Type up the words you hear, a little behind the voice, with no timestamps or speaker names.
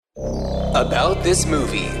About this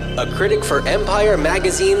movie, a critic for Empire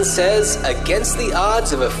magazine says, against the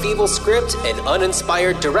odds of a feeble script and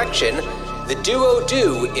uninspired direction, the duo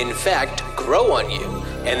do, in fact, grow on you,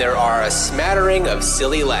 and there are a smattering of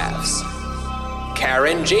silly laughs.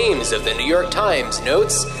 Karen James of the New York Times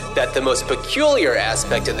notes that the most peculiar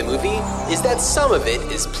aspect of the movie is that some of it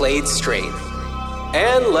is played straight.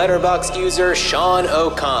 And Letterboxd user Sean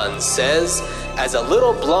O'Con says, as a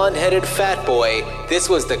little blonde-headed fat boy, this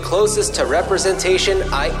was the closest to representation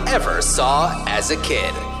I ever saw as a kid.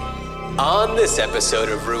 On this episode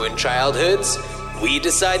of Ruined Childhoods, we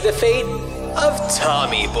decide the fate of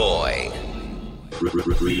Tommy Boy.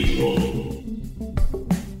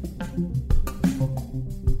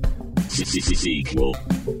 Sequel.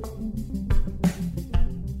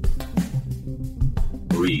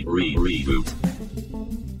 Reboot.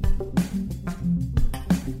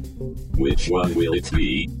 Which one will it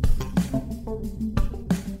be?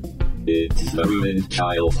 It's the Ruined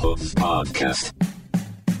Childhoods podcast.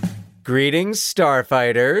 Greetings,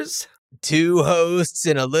 Starfighters. Two hosts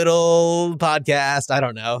in a little podcast. I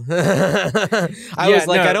don't know.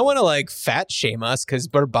 I don't want to fat shame us because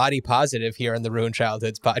we're body positive here on the Ruined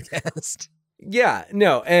Childhoods podcast. Yeah,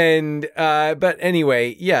 no, and but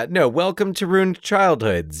anyway, yeah, no, welcome to Ruined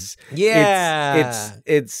Childhoods. Yeah.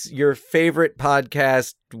 It's your favorite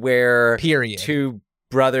podcast where Period. Two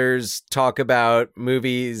brothers talk about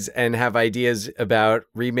movies and have ideas about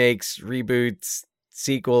remakes, reboots,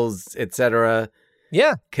 sequels, etc.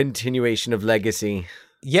 Yeah. Continuation of legacy.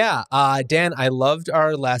 Yeah. Dan, I loved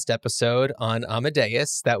our last episode on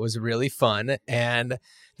Amadeus. That was really fun. And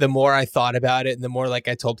the more I thought about it and the more I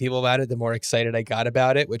told people about it, the more excited I got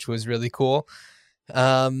about it, which was really cool. It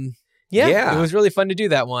was really fun to do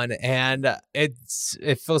that one. And it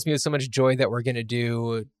fills me with so much joy that we're going to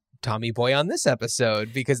do Tommy Boy on this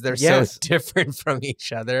episode because they're so different from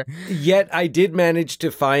each other. Yet I did manage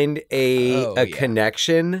to find a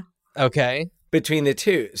connection. Okay. Between the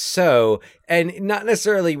two. So, and not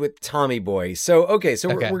necessarily with Tommy Boy. So, we're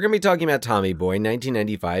going to be talking about Tommy Boy,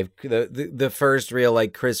 1995, the first real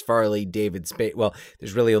Chris Farley, David Spade. Well,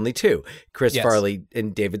 there's really only two. Chris Farley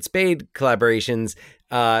and David Spade collaborations,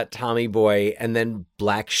 Tommy Boy, and then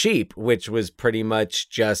Black Sheep, which was pretty much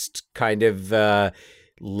just kind of,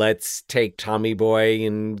 let's take Tommy Boy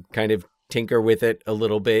and kind of tinker with it a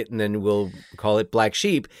little bit, and then we'll call it Black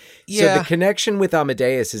Sheep. Yeah. So the connection with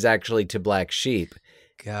Amadeus is actually to Black Sheep.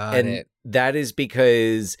 Got and it. That is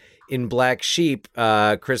because in Black Sheep,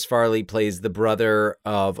 Chris Farley plays the brother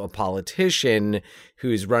of a politician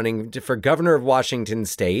who's running for governor of Washington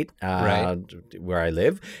State, where I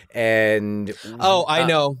live. And I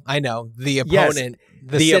know. The opponent,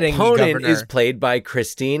 the opponent governor is played by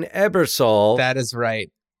Christine Ebersole. That is right.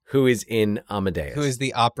 Who is in Amadeus. Who is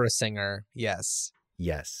the opera singer. Yes.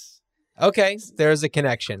 Okay, there's a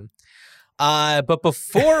connection. But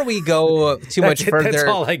before we go too much further... That's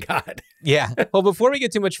all I got. Yeah. Well, before we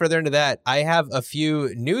get too much further into that, I have a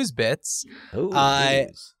few news bits.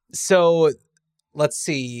 News. So, let's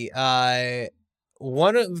see.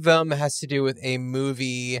 One of them has to do with a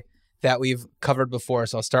movie that we've covered before,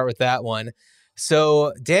 so I'll start with that one.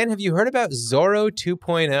 So, Dan, have you heard about Zorro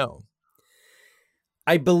 2.0?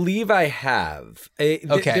 I believe I have.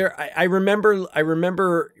 Okay. I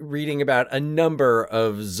remember reading about a number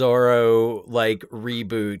of Zorro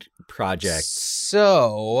reboot projects.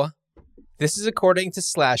 So, this is according to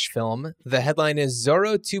Slash Film. The headline is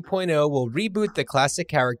Zorro 2.0 will reboot the classic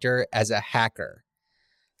character as a hacker.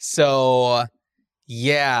 So,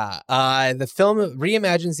 the film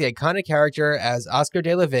reimagines the iconic character as Oscar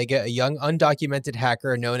de la Vega, a young undocumented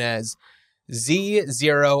hacker known as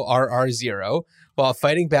Z0RR0. While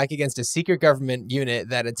fighting back against a secret government unit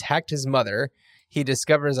that attacked his mother, he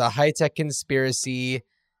discovers a high-tech conspiracy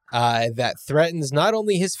that threatens not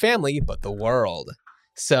only his family, but the world.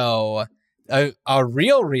 So, a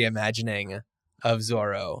real reimagining of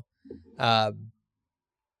Zorro.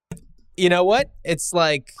 You know what? It's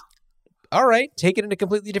all right, take it in a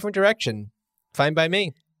completely different direction. Fine by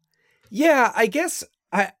me. Yeah, I guess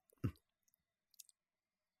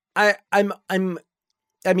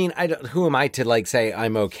who am I to say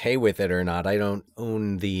I'm okay with it or not? I don't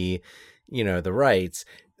own the rights,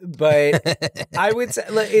 but I would say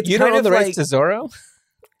it's you don't own the rights to Zorro.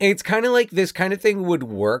 It's kind of this kind of thing would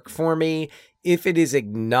work for me if it is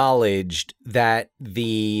acknowledged that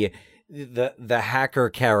the hacker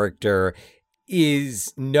character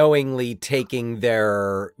is knowingly taking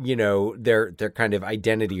their kind of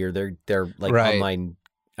identity or their online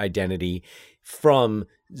identity from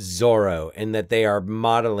Zorro, and that they are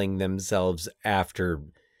modeling themselves after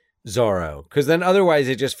Zorro, because then otherwise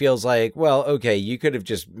it just feels like, well, okay, you could have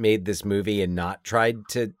just made this movie and not tried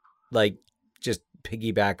to like just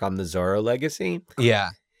piggyback on the Zorro legacy. Yeah.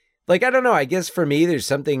 Like, I don't know. I guess for me, there's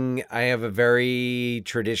something, I have a very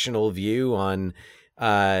traditional view on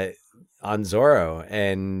Zorro,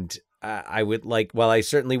 and I would like, well, I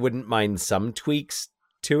certainly wouldn't mind some tweaks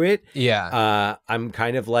to it. Yeah. I'm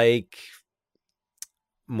kind of like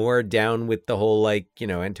more down with the whole, like, you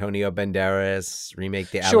know, Antonio Banderas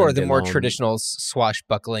remake, the sure, Alain the more Delon. Traditional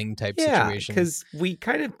swashbuckling type situation. Because we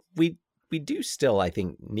kind of we do still, I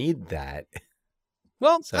think, need that.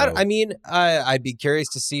 Well, So- I mean, I'd be curious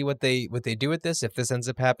to see what they do with this, if this ends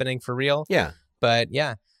up happening for real. Yeah. But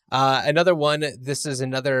yeah, another one. This is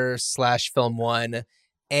another slash film one,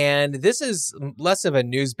 and this is less of a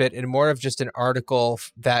news bit and more of just an article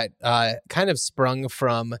that kind of sprung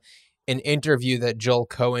from an interview that Joel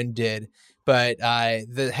Cohen did. But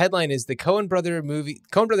the headline is the Coen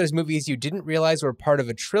Brothers movies you didn't realize were part of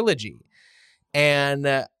a trilogy,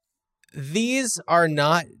 and these are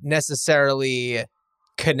not necessarily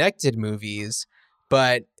connected movies,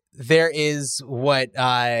 but there is what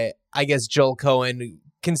I guess Joel Cohen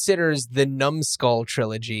considers the Numbskull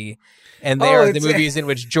trilogy, and they are the movies in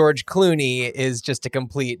which George Clooney is just a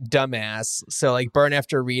complete dumbass. So like Burn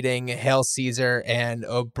After Reading, Hail Caesar, and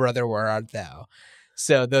Oh Brother Where Art Thou.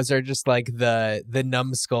 So those are just like the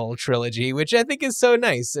Numbskull trilogy, which I think is so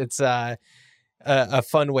nice. It's a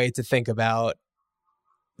fun way to think about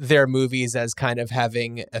their movies as kind of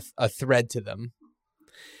having a thread to them.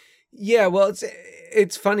 Yeah, well,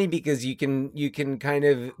 it's funny because you can kind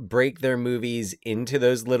of break their movies into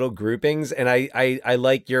those little groupings, and I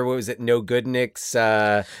like your, what was it, No Good Nicks?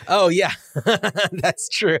 Oh yeah, that's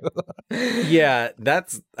true. Yeah,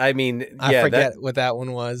 that's, I mean, yeah, I forget what that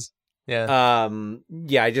one was. Yeah.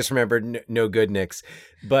 Yeah, I just remembered No Good Nicks,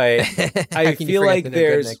 but I feel like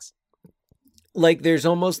there's like there's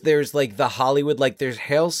like the Hollywood, like there's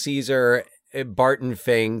Hail Caesar, Barton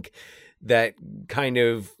Fink, that kind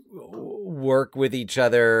of work with each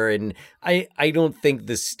other, and I don't think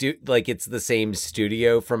like it's the same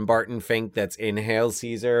studio from Barton Fink that's in Hail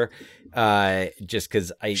Caesar, just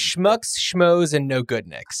because Schmucks, Schmoes, and No Good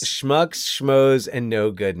Nicks. Schmucks, Schmoes, and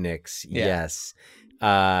No Good Nicks. Yeah. Yes.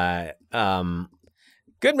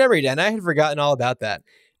 Good memory, Dan. I had forgotten all about that.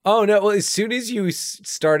 Oh no! Well, as soon as you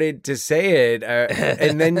started to say it,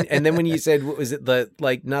 and then when you said, what was it, the,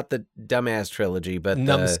 like, not the Dumbass trilogy, but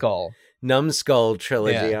Numbskull. Numbskull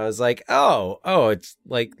trilogy, Yeah. I was like, oh, it's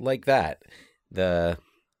like that. The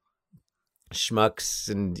Schmucks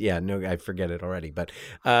and no, I forget it already. But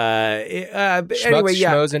Schmucks, anyway,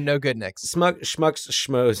 yeah, Schmoes, and No Good Nicks. Schmucks,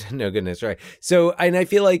 Schmoes, and No Good Nicks, right? So, and I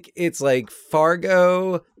feel like it's like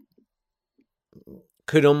Fargo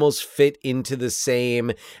could almost fit into the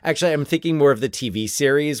same. Actually, I'm thinking more of the TV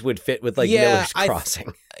series would fit with like Miller's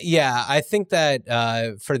Crossing. I think that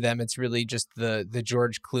for them, it's really just the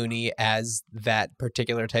George Clooney as that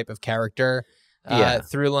particular type of character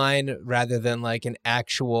through line, rather than like an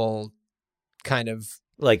actual kind of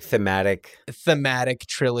like thematic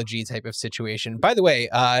trilogy type of situation. By the way,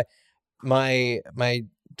 my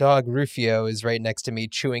dog Rufio is right next to me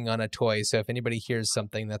chewing on a toy. So if anybody hears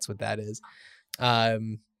something, that's what that is.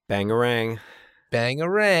 Bangarang.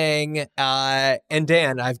 And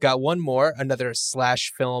Dan, I've got one more, another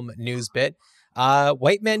slash film news bit.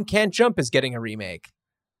 White Men Can't Jump is getting a remake.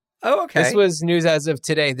 Oh, okay. This was news as of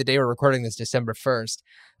today, the day we're recording this, December 1st.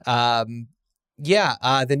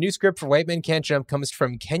 The new script for White Men Can't Jump comes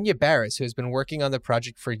from Kenya Barris, who has been working on the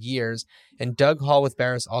project for years, and Doug Hall with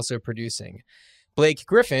Barris also producing. Blake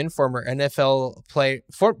Griffin, former NFL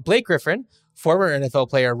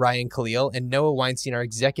player Ryan Khalil, and Noah Weinstein are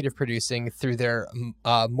executive producing through their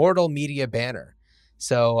Mortal Media banner.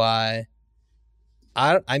 So, I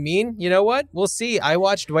mean, you know what? We'll see. I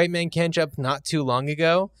watched White Man Can't Jump not too long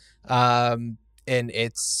ago, and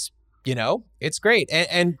it's, it's great.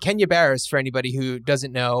 And Kenya Barris, for anybody who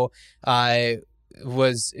doesn't know,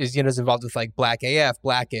 is involved with like Black AF,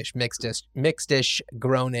 Blackish, Mixedish,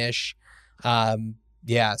 Grownish. And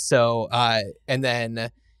then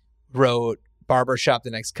wrote Barbershop: The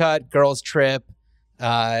Next Cut, Girls Trip,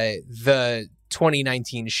 the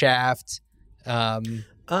 2019 Shaft, Coming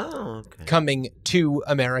to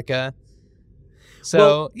America.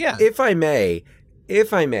 So, well, if I may,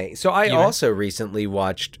 so I also recently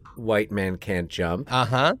watched White Man Can't Jump,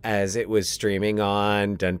 as it was streaming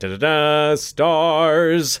on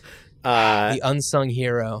Stars. The unsung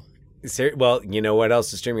hero. Well, you know what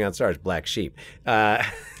else is streaming on Stars? Black Sheep.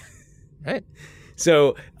 Right.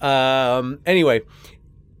 So, anyway,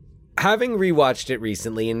 having rewatched it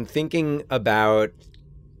recently and thinking about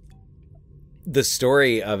the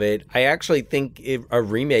story of it, I actually think a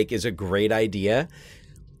remake is a great idea.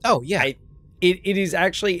 Oh, yeah. It is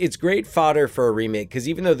actually, it's great fodder for a remake, because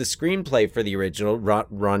even though the screenplay for the original,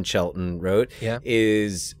 Ron Shelton wrote,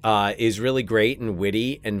 is really great and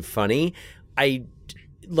witty and funny, I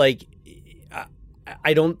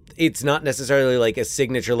don't, it's not necessarily like a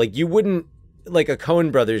signature, like you wouldn't, like a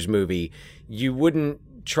Coen Brothers movie, you wouldn't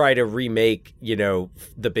try to remake,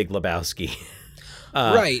 The Big Lebowski.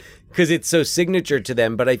 Right. Because it's so signature to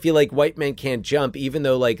them. But I feel like White Man Can't Jump, even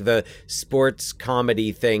though like the sports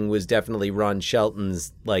comedy thing was definitely Ron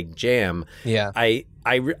Shelton's like jam. Yeah. I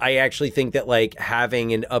actually think that like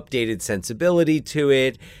having an updated sensibility to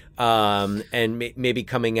it, and maybe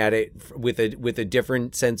coming at it with a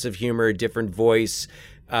different sense of humor, a different voice.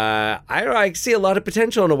 I see a lot of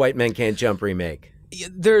potential in a White Man Can't Jump remake.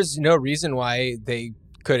 There's no reason why they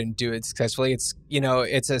couldn't do it successfully. It's,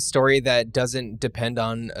 it's a story that doesn't depend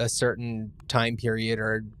on a certain time period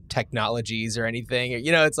or technologies or anything.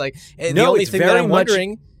 It's like the only thing I'm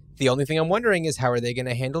wondering is how are they going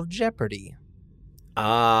to handle Jeopardy?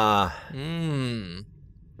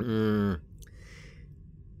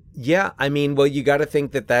 Yeah, I mean, well, you got to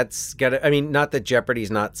think that's got to, I mean, not that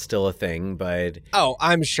Jeopardy's not still a thing, but... Oh,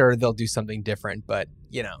 I'm sure they'll do something different, but,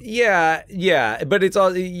 Yeah, but it's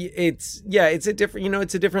a different,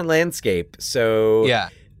 it's a different landscape, so... Yeah.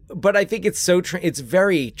 But I think it's it's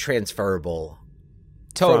very transferable.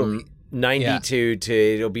 Totally. From 92 to,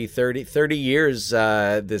 it'll be 30 years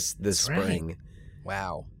this spring. Right.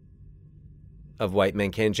 Wow. Of White Man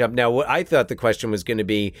Can't Jump. Now, what I thought the question was going to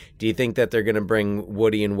be, do you think that they're going to bring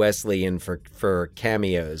Woody and Wesley in for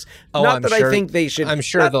cameos? Oh, I think they should. I'm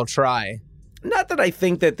sure they'll try. Not that I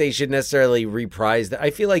think that they should necessarily reprise that. I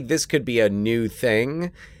feel like this could be a new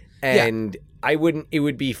thing, and it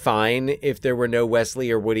would be fine if there were no Wesley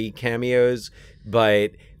or Woody cameos,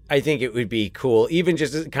 but I think it would be cool, even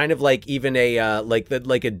just kind of like even a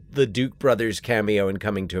the Duke brothers cameo in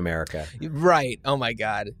Coming to America. Right. Oh my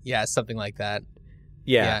God. Yeah, something like that.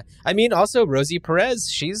 Yeah. I mean, also Rosie Perez,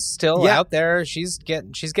 she's still out there. She's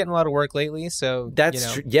getting a lot of work lately. So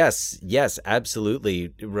that's true. Yes,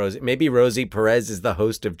 absolutely. Maybe Rosie Perez is the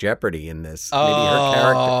host of Jeopardy in this. Maybe her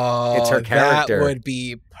character. It's her character. That would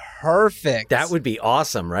be perfect. That would be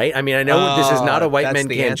awesome, right? I mean, I know this is not a White Men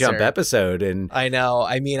Can't Jump episode, and I know.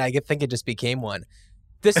 I mean, I think it just became one.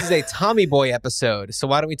 This is a Tommy Boy episode, so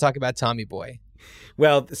why don't we talk about Tommy Boy?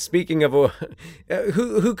 Well, speaking of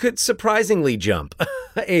who could surprisingly jump,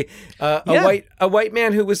 a white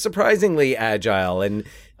man who was surprisingly agile, and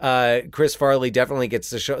Chris Farley definitely gets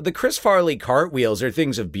to show. The Chris Farley cartwheels are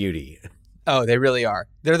things of beauty. Oh, they really are.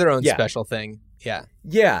 They're their own special thing.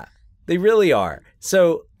 Yeah, they really are.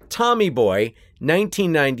 So Tommy Boy,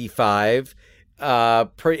 1995.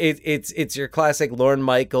 It's your classic Lorne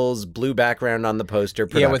Michaels blue background on the poster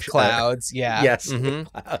production. Yeah, with clouds. Yeah. Yes.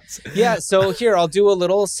 Mm-hmm. Clouds. Yeah. So here, I'll do a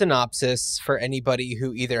little synopsis for anybody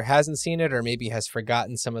who either hasn't seen it or maybe has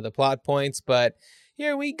forgotten some of the plot points. But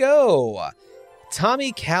here we go.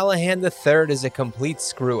 Tommy Callahan III is a complete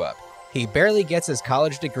screw up. He barely gets his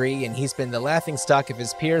college degree, and he's been the laughingstock of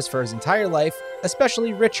his peers for his entire life,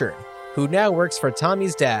 especially Richard, who now works for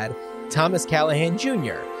Tommy's dad, Thomas Callahan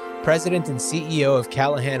Jr., president and CEO of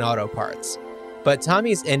Callahan Auto Parts. But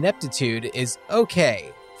Tommy's ineptitude is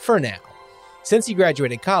okay, for now. Since he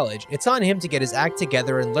graduated college, it's on him to get his act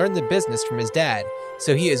together and learn the business from his dad,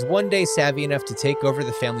 so he is one day savvy enough to take over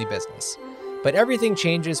the family business. But everything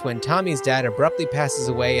changes when Tommy's dad abruptly passes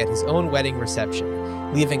away at his own wedding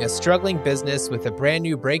reception, leaving a struggling business with a brand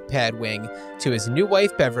new brake pad wing to his new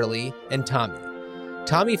wife Beverly and Tommy.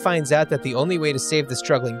 Tommy finds out that the only way to save the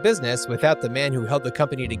struggling business without the man who held the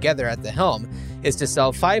company together at the helm is to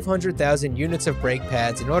sell 500,000 units of brake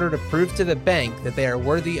pads in order to prove to the bank that they are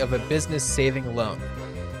worthy of a business-saving loan.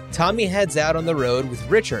 Tommy heads out on the road with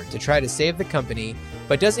Richard to try to save the company,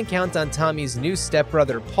 but doesn't count on Tommy's new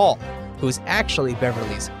stepbrother Paul, who is actually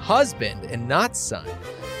Beverly's husband and not son.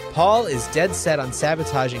 Paul is dead set on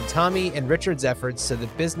sabotaging Tommy and Richard's efforts, so the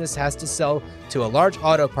business has to sell to a large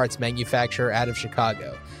auto parts manufacturer out of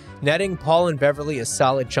Chicago, netting Paul and Beverly a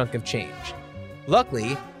solid chunk of change.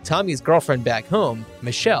 Luckily, Tommy's girlfriend back home,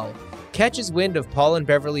 Michelle, catches wind of Paul and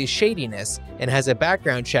Beverly's shadiness and has a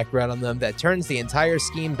background check run on them that turns the entire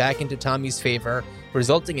scheme back into Tommy's favor,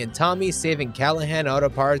 resulting in Tommy saving Callahan Auto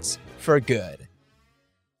Parts for good.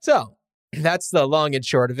 So, that's the long and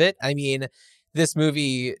short of it. I mean, this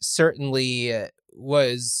movie certainly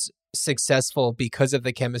was successful because of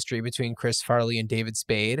the chemistry between Chris Farley and David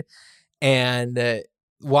Spade. And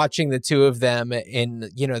watching the two of them in,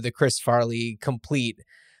 the Chris Farley complete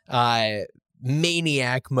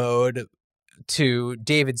maniac mode to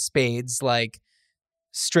David Spade's like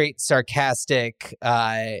straight sarcastic,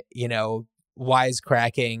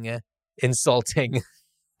 wisecracking, insulting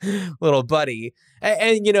little buddy.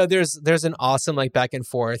 And there's an awesome like back and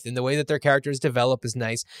forth, and the way that their characters develop is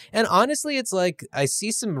nice. And honestly, it's like I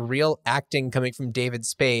see some real acting coming from David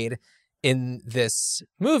Spade in this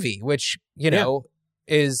movie, which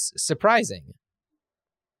is surprising.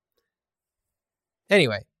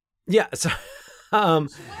 Anyway, yeah. So,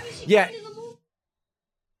 yeah.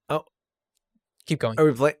 Oh, keep going. Are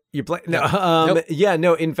we play? You play? No. Nope. Yeah.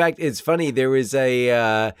 No. In fact, it's funny. There was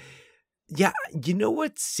a. Yeah, you know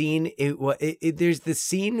what scene there's the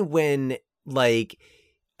scene when like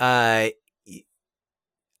oh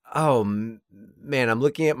man, I'm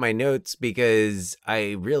looking at my notes because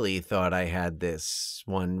I really thought I had this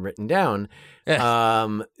one written down.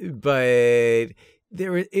 But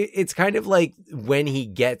it's kind of like when he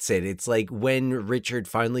gets it. It's like when Richard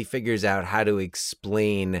finally figures out how to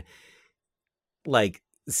explain like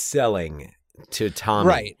selling to Tommy.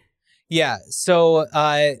 Right. Yeah, so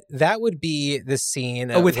that would be the scene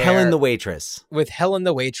with Helen the waitress. With Helen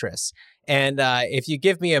the waitress, and if you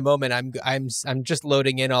give me a moment, I'm just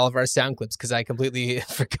loading in all of our sound clips because I completely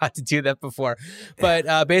forgot to do that before.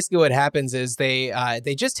 But basically, what happens is they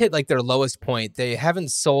just hit like their lowest point. They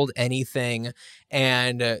haven't sold anything,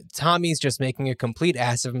 and Tommy's just making a complete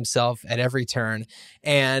ass of himself at every turn,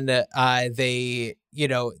 and it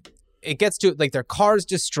gets to like their car's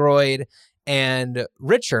destroyed. And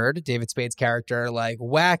Richard, David Spade's character, like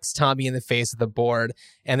whacks Tommy in the face with the board,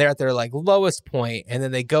 and they're at their like lowest point, and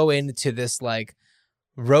then they go into this like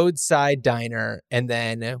roadside diner, and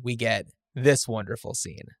then we get this wonderful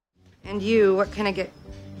scene. And you, what can I get?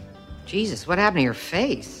 Jesus, what happened to your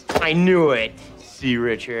face? I knew it. See,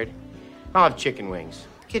 Richard, I'll have chicken wings.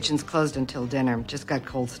 Kitchen's closed until dinner. Just got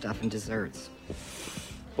cold stuff and desserts.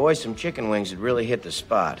 Boy, some chicken wings would really hit the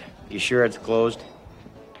spot. You sure it's closed?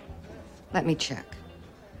 Let me check.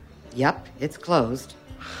 Yep, it's closed.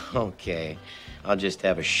 Okay. I'll just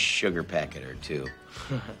have a sugar packet or two.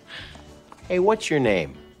 Hey, what's your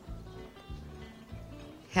name?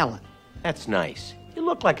 Helen. That's nice. You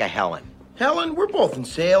look like a Helen. Helen, we're both in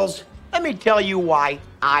sales. Let me tell you why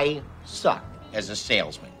I suck as a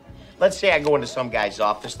salesman. Let's say I go into some guy's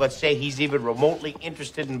office. Let's say he's even remotely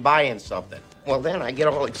interested in buying something. Well, then I get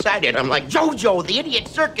all excited. I'm like, Jojo, the idiot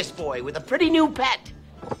circus boy with a pretty new pet.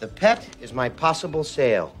 The pet is my possible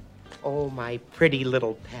sale. Oh, my pretty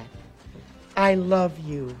little pet. I love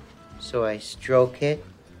you. So I stroke it,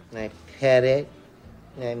 and I pet it,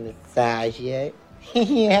 and I massage it.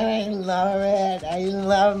 Yeah, I love it. I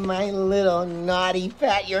love my little naughty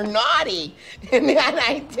pet. You're naughty. And then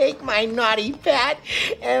I take my naughty pet,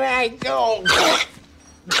 and I go...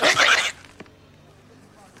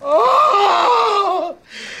 Oh!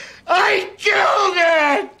 I killed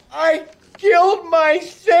it! I killed my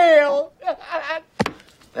sale.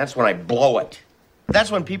 That's when I blow it. That's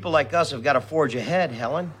when people like us have got to forge ahead,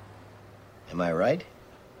 Helen. Am I right?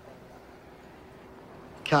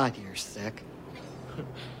 God, you're sick.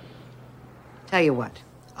 Tell you what,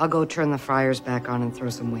 I'll go turn the fryers back on and throw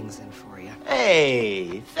some wings in for you.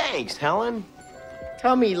 Hey, thanks, Helen.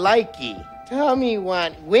 Tummy likey. Tummy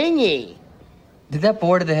want wingy. Did that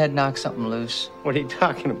board of the head knock something loose? What are you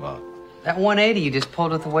talking about? That 180 you just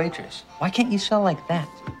pulled with the waitress. Why can't you sell like that?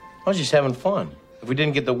 I was just having fun. If we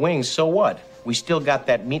didn't get the wings, so what? We still got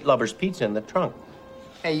that meat lover's pizza in the trunk.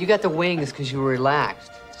 Hey, you got the wings because you were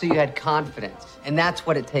relaxed, so you had confidence. And that's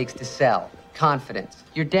what it takes to sell. Confidence.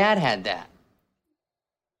 Your dad had that.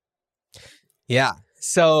 Yeah.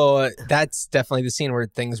 So that's definitely the scene where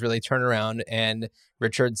things really turn around, and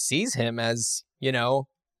Richard sees him as,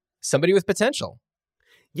 somebody with potential.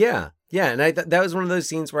 Yeah. Yeah, and I thought that was one of those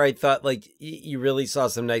scenes where I thought like you really saw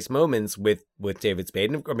some nice moments with David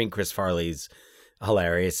Spade. And I mean, Chris Farley's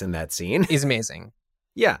hilarious in that scene. He's amazing.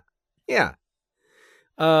 Yeah. Yeah.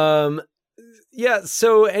 Yeah,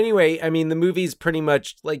 so anyway, I mean, the movie's pretty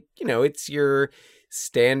much like, it's your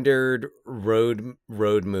standard road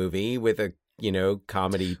movie with a,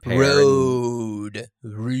 comedy pair. Road.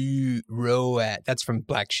 That's from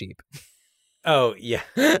Black Sheep. Oh, yeah.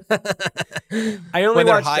 I only when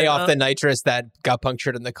they're watched high off the nitrous that got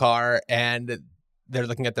punctured in the car, and they're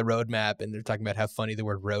looking at the road map, and they're talking about how funny the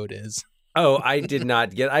word road is. Oh, I did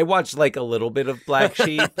not get. I watched like a little bit of Black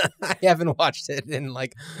Sheep. I haven't watched it in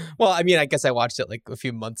I guess I watched it like a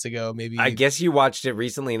few months ago, maybe. I guess you watched it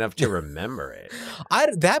recently enough to remember it.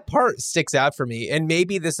 That part sticks out for me, and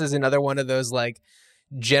maybe this is another one of those like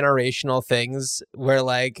generational things where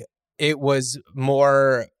like it was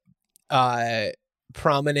more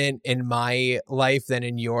prominent in my life than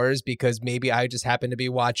in yours because maybe I just happened to be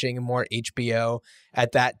watching more HBO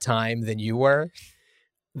at that time than you were.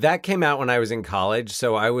 That came out when I was in college,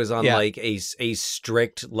 so I was on like a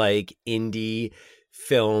strict like indie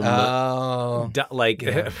film,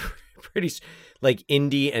 pretty like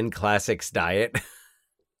indie and classics diet.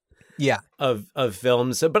 of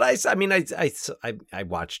films. So, but I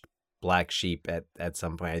watched Black Sheep at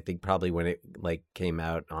some point. I think probably when it like came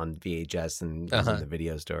out on VHS and was in the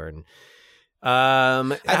video store. And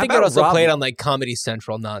I think it also played on like Comedy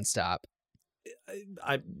Central nonstop.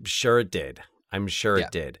 I'm sure it did.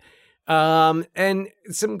 It did. And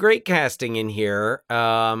some great casting in here.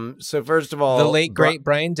 So first of all, the late great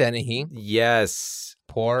Brian Dennehy. Yes.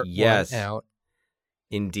 One out.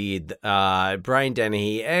 Indeed. Brian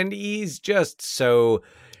Dennehy, and he's just so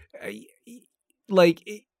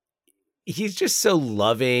like he's just so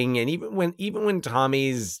loving. And even when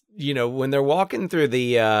Tommy's, when they're walking through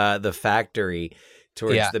the factory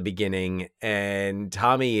towards the beginning, and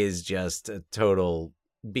Tommy is just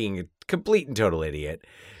being a complete and total idiot.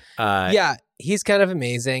 He's kind of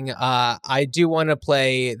amazing. I do want to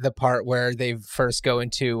play the part where they first go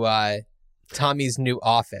into Tommy's new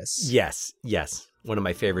office. Yes. One of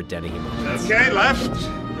my favorite Dennehy moments. Okay, left.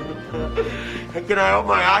 Can I open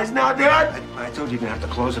my eyes now, Dad? I told you you're gonna have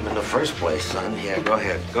to close them in the first place, son. Yeah, go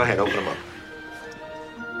ahead. Go ahead, open them up.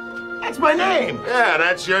 That's my name. Yeah,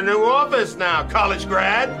 that's your new office now, college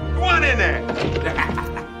grad. Go on in there.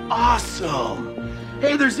 Awesome.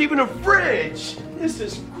 Hey, there's even a fridge. This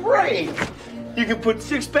is great. You can put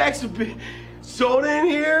 6 packs of soda in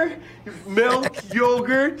here, milk,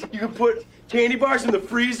 yogurt. You can put candy bars in the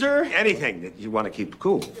freezer. Anything that you want to keep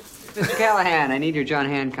cool. Mr. Callahan, I need your John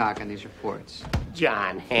Hancock on these reports.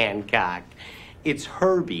 John Hancock. It's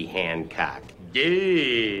Herbie Hancock.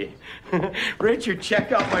 Yeah. Richard,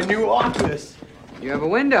 check out my new office. You have a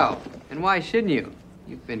window. And why shouldn't you?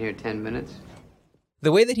 You've been here 10 minutes.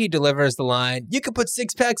 The way that he delivers the line, you could put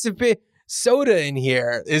 6 packs of soda in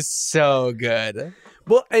here, is so good.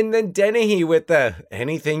 Well, and then Dennehy with the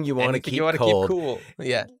anything you want to keep cool.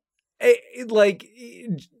 Yeah. It's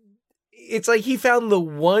like he found the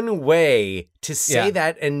one way to say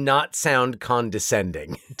that and not sound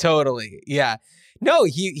condescending. Totally. Yeah. No,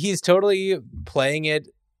 he's totally playing it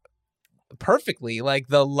perfectly. Like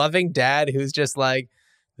the loving dad who's just like,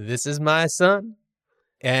 this is my son.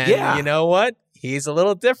 And you know what? He's a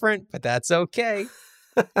little different, but that's okay.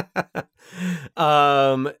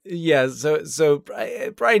 So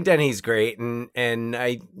Brian Dennehy's great, and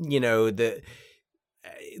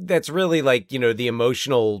that's really like, the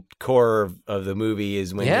emotional core of the movie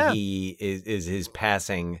is when he is his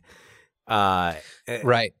passing.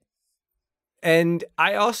 Right. And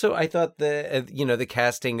I thought the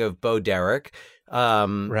casting of Bo Derek,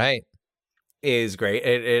 right, is great.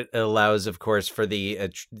 It allows, of course, for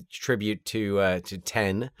the tribute to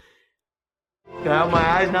 10. Can I have my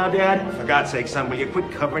eyes now, Dad? For God's sake, son, will you quit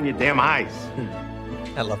covering your damn eyes?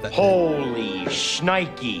 I love that. Holy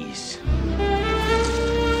shnikes.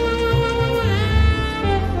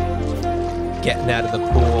 Getting out of the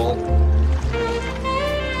pool.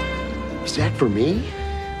 Is that for me?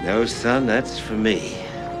 No, son, that's for me.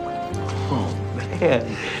 Oh,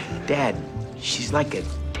 man. Dad, she's like a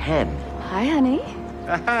 10. Hi, honey.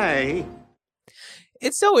 Hi.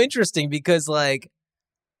 It's so interesting because, like,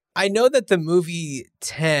 I know that the movie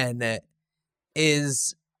 10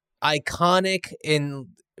 is iconic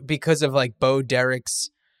because of like Bo Derek's,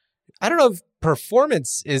 I don't know if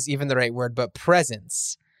performance is even the right word, but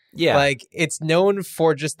presence. Yeah. Like it's known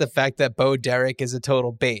for just the fact that Bo Derek is a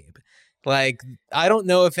total babe. Like, I don't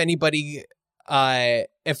know if anybody,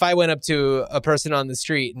 if I went up to a person on the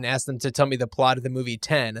street and asked them to tell me the plot of the movie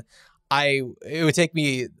 10, it would take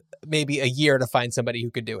me maybe a year to find somebody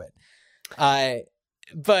who could do it.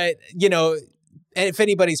 But, if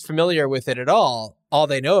anybody's familiar with it at all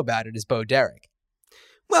they know about it is Bo Derek.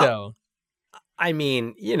 Well, so, I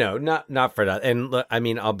mean, not for that. And look, I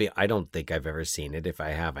mean, I don't think I've ever seen it. If I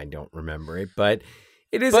have, I don't remember it, but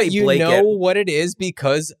it is what it is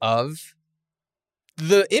because of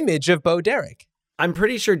the image of Bo Derek. I'm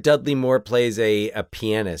pretty sure Dudley Moore plays a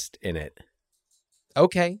pianist in it.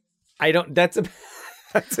 Okay. I don't, that's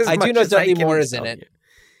I do know Dudley Moore is in it.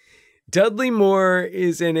 Dudley Moore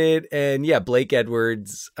is in it, and Blake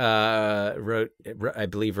Edwards wrote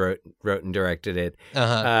and directed it.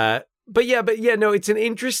 But no, it's an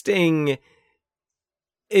interesting.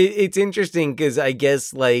 It's interesting because I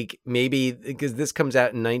guess like maybe because this comes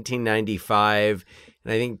out in 1995,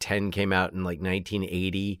 and I think 10 came out in like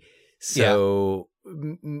 1980. So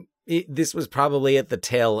this was probably at the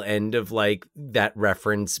tail end of like that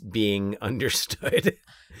reference being understood.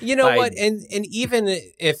 You know what? And even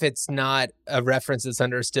if it's not a reference that's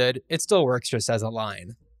understood, it still works just as a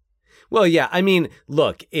line. Well, yeah. I mean,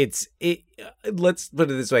 look, let's put it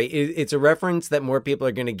this way. It's a reference that more people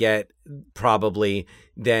are going to get probably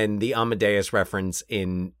than the Amadeus reference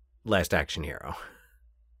in Last Action Hero.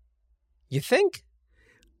 You think?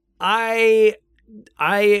 I'm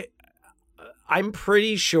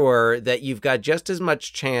pretty sure that you've got just as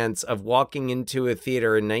much chance of walking into a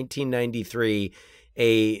theater in 1993,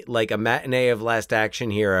 a matinee of Last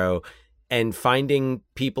Action Hero, and finding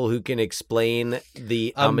people who can explain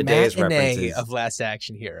the Amadeus references. Of Last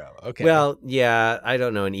Action Hero. Okay. Well, yeah, I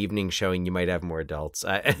don't know. An evening showing, you might have more adults.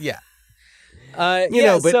 Yeah. And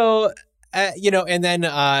then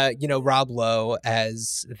Rob Lowe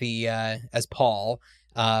as Paul,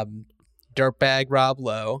 dirtbag Rob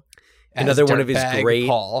Lowe. Another one of his great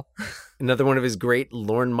Paul. Another one of his great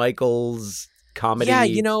Lorne Michaels comedy. Yeah,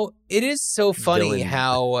 it is so funny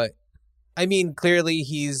how, I mean, clearly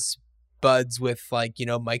he's buds with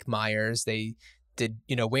Mike Myers. They did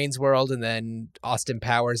Wayne's World, and then Austin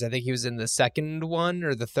Powers. I think he was in the second one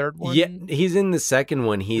or the third one. Yeah, he's in the second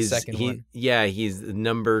one. He's one. Yeah, he's the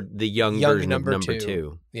young version number of number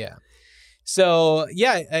two. Yeah. So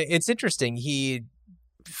yeah, it's interesting. He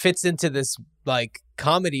fits into this like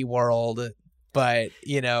comedy world, but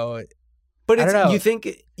But it's,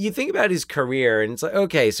 you think about his career, and it's like,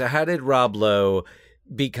 okay, so how did Rob Lowe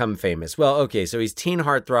become famous? Well, okay, so he's teen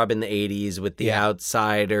heartthrob in the 80s with The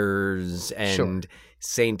Outsiders and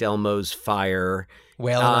St. Elmo's Fire.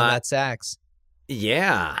 Wailing on that sax.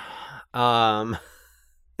 Yeah. I'm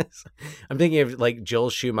thinking of like Joel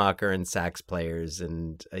Schumacher and sax players,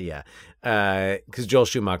 and because Joel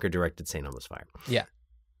Schumacher directed St. Elmo's Fire. Yeah.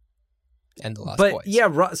 And The Lost Boys.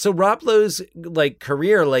 Yeah, so Rob Lowe's like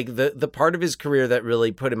career, like the part of his career that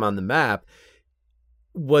really put him on the map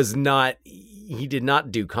was he did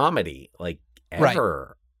not do comedy like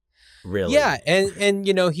ever. Right. Really. Yeah, and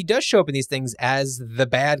he does show up in these things as the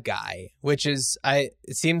bad guy, which is it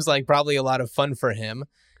seems like probably a lot of fun for him.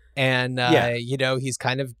 And he's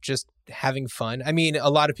kind of just having fun. I mean, a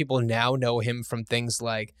lot of people now know him from things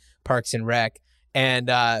like Parks and Rec.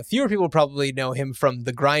 And fewer people probably know him from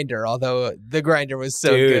The Grinder, although The Grinder was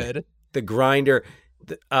so good. The Grinder,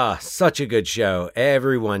 such a good show.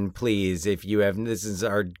 Everyone, please, if you have, this is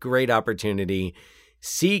our great opportunity.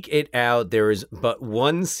 Seek it out. There is but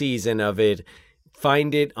one season of it.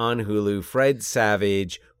 Find it on Hulu. Fred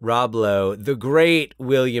Savage, Rob Lowe, the great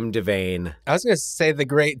William Devane. I was going to say the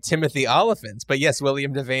great Timothy Olyphant, but yes,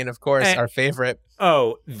 William Devane, of course, our favorite.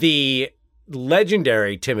 Oh, the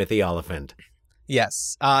legendary Timothy Olyphant.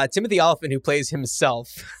 Yes. Timothy Olyphant, who plays himself.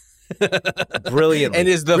 Brilliantly. And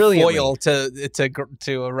is the foil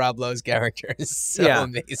to Rob Lowe's character. Is so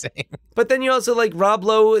amazing. But then you also like Rob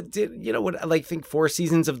Lowe did, I think 4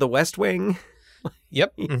 seasons of The West Wing.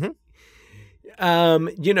 Yep. Mm-hmm.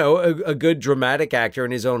 A good dramatic actor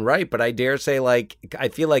in his own right, but I dare say, like, I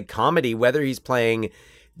feel like comedy, whether he's playing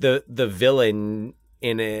the villain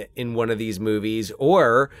in one of these movies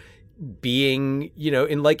or being,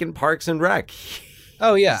 in Parks and Rec.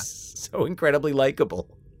 Oh yeah, so incredibly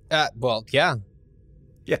likable. Well, yeah,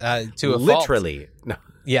 yeah, to a literally. fault. No.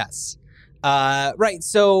 Yes, right.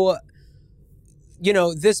 So,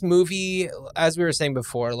 this movie, as we were saying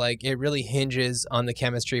before, like it really hinges on the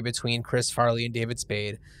chemistry between Chris Farley and David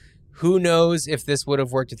Spade. Who knows if this would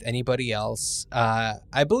have worked with anybody else?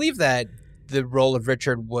 I believe that the role of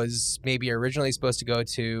Richard was maybe originally supposed to go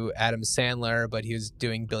to Adam Sandler, but he was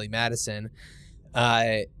doing Billy Madison.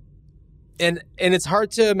 And it's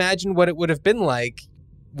hard to imagine what it would have been like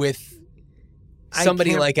with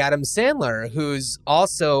somebody like Adam Sandler, who's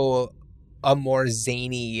also a more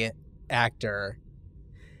zany actor.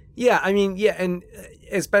 Yeah, I mean, yeah, and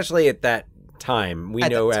especially at that time, we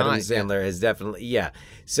know Adam Sandler is definitely,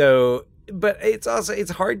 So, but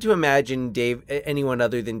it's hard to imagine anyone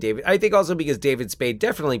other than David. I think also because David Spade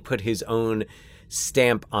definitely put his own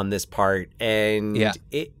stamp on this part, and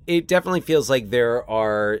it definitely feels like there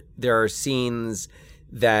are scenes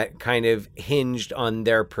that kind of hinged on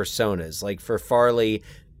their personas. Like for Farley,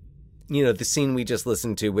 the scene we just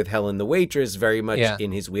listened to with Helen the waitress, very much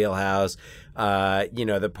in his wheelhouse.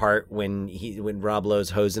 The part when Rob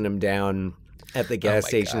Lowe's hosing him down at the gas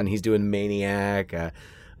station and he's doing Maniac.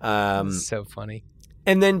 So funny.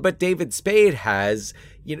 And then, but David Spade has,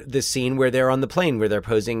 the scene where they're on the plane, where they're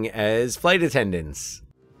posing as flight attendants.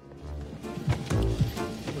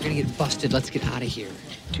 We're gonna get busted. Let's get out of here.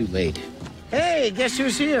 Too late. Hey, guess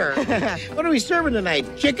who's here? What are we serving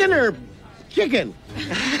tonight? Chicken or Chicken.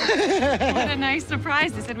 What a nice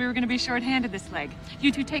surprise. They said we were going to be short-handed this leg.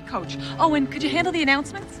 You two take coach. Oh, and could you handle the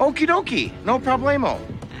announcements? Okie dokie. No problemo.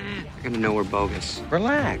 They're gonna know we're bogus.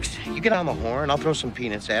 Relax. You get on the horn, I'll throw some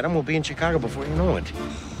peanuts at him. We'll be in Chicago before you know it.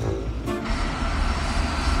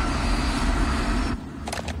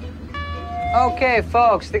 Okay,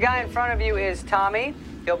 folks, the guy in front of you is Tommy.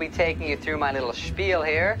 He'll be taking you through my little spiel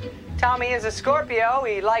here. Tommy is a Scorpio,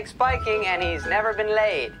 he likes biking, and he's never been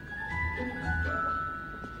laid.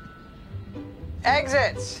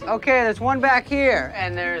 Exits! Okay, there's one back here,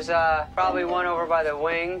 and there's probably one over by the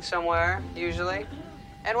wing somewhere, usually.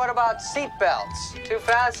 And what about seat belts? To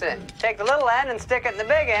fasten. Take the little end and stick it in the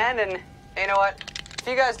big end, and you know what? If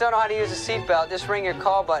you guys don't know how to use a seat belt, just ring your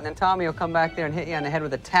call button, and Tommy will come back there and hit you on the head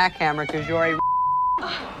with a tack hammer because you're a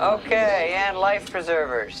Okay, and life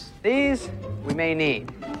preservers. These we may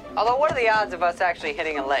need. Although, what are the odds of us actually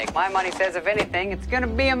hitting a lake? My money says, if anything, it's gonna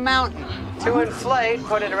be a mountain. To inflate,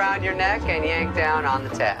 put it around your neck and yank down on the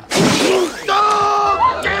tab.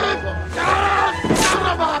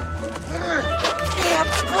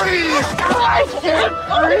 I can't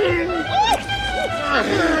breathe!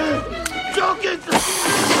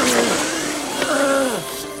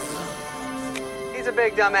 He's a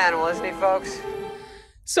big dumb animal, isn't he, folks?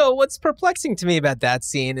 So what's perplexing to me about that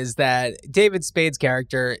scene is that David Spade's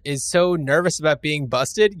character is so nervous about being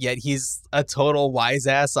busted, yet he's a total wise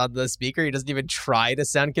ass on the speaker. He doesn't even try to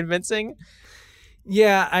sound convincing.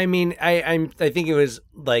 Yeah, I mean, I think it was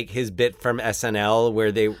like his bit from SNL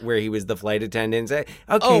where he was the flight attendant. Say,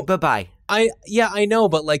 okay, bye-bye. I know,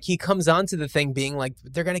 but like he comes onto the thing being like,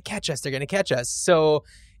 they're gonna catch us. So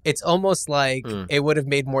it's almost like it would have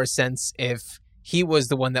made more sense if he was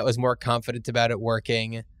the one that was more confident about it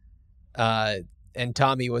working, and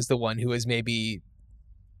Tommy was the one who was maybe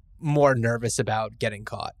more nervous about getting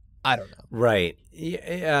caught. I don't know. Right.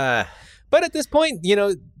 Yeah. But at this point, you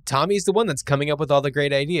know, Tommy's the one that's coming up with all the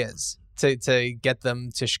great ideas to get them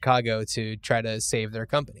to Chicago to try to save their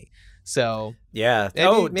company. So yeah.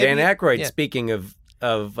 Dan Aykroyd. Yeah. Speaking of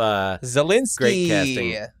Zelensky, great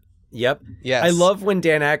casting. Yep. Yes. I love when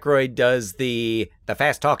Dan Aykroyd does the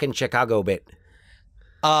fast talking Chicago bit.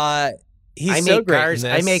 He's so great cars.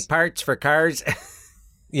 in this. I make parts for cars.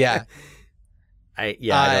 Yeah. I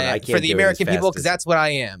can't for the do American it as people, fast because as... that's what I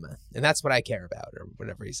am, and that's what I care about, or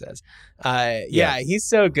whatever he says. Yeah, he's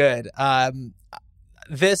so good.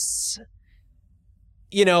 This,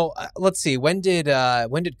 you know, let's see, when did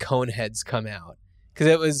Coneheads come out? Because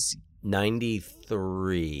it was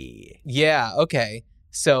 93. Yeah. Okay.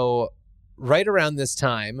 So right around this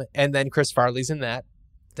time, and then Chris Farley's in that,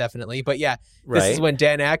 definitely. But yeah, this is when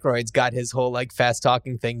Dan Aykroyd's got his whole like fast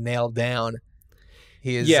talking thing nailed down.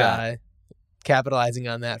 He is capitalizing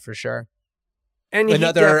on that for sure. And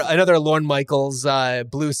another Lorne Michaels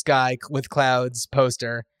Blue Sky with Clouds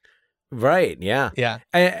poster. Right, yeah. Yeah.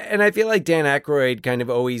 And I feel like Dan Aykroyd kind of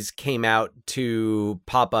always came out to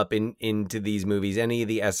pop up into these movies. Any of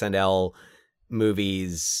the SNL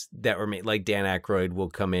movies that were made, like Dan Aykroyd will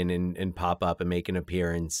come in and pop up and make an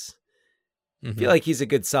appearance. I feel like he's a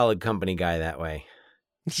good solid company guy that way.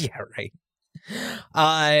 Yeah,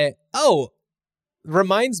 right.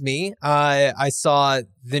 Reminds me, I saw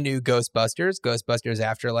the new Ghostbusters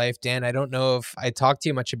Afterlife. Dan, I don't know if I talked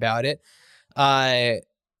too much about it.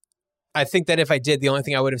 I think that if I did, the only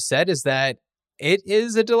thing I would have said is that it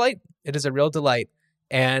is a delight. It is a real delight.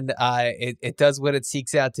 And it does what it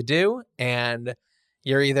seeks out to do. And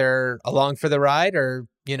you're either along for the ride or,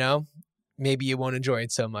 you know, maybe you won't enjoy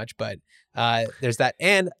it so much. But there's that.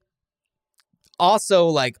 And also,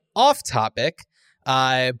 like, off topic,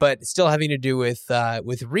 but still having to do with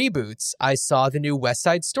reboots, I saw the new West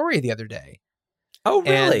Side Story the other day. Oh,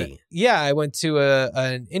 really? And, yeah, I went to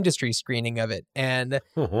an industry screening of it, and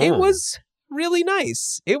it was really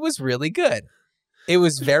nice. It was really good. It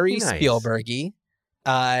was very nice. Spielberg-y.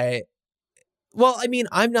 Well, I mean,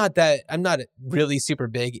 I'm not really super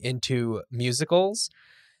big into musicals,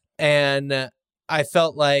 and I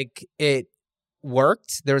felt like it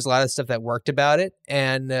worked. There was a lot of stuff that worked about it,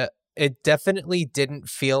 and it definitely didn't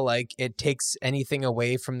feel like it takes anything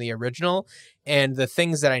away from the original. And the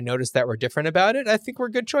things that I noticed that were different about it, I think were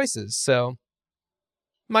good choices. So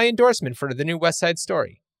my endorsement for the new West Side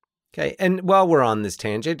Story. Okay. And while we're on this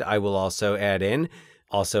tangent, I will also add in,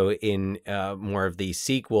 more of the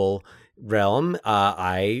sequel realm,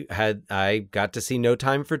 I got to see No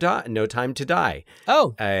Time to Die.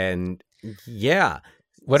 Oh. And yeah.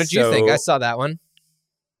 What did you think? I saw that one.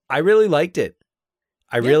 I really liked it.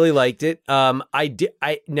 Really liked it.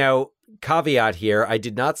 Now, caveat here, I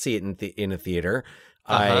did not see it in a theater.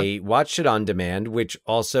 I watched it on demand, which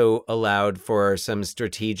also allowed for some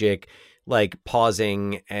strategic like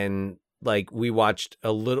pausing and like we watched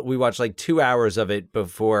like 2 hours of it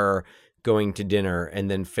before going to dinner and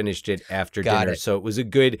then finished it after dinner. So it was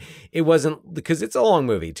it wasn't, because it's a long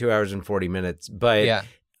movie, 2 hours and 40 minutes, but Yeah.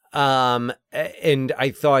 And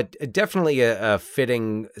I thought definitely a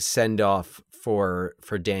fitting send off for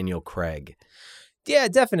Daniel Craig. Yeah,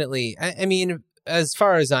 definitely. I mean, as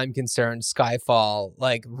far as I'm concerned, Skyfall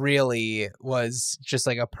like really was just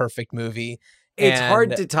like a perfect movie. It's And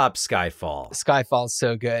hard to top Skyfall. Skyfall's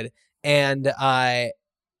so good. And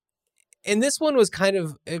this one was kind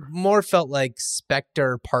of, it more felt like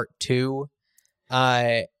Spectre Part 2.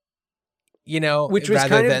 You know, which was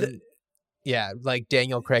rather kind than like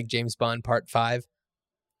Daniel Craig James Bond Part 5.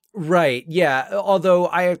 Right. Yeah. Although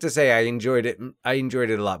I have to say I enjoyed it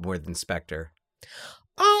a lot more than Spectre.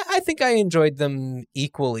 I think I enjoyed them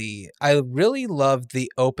equally. I really loved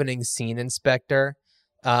the opening scene in Spectre,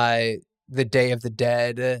 the Day of the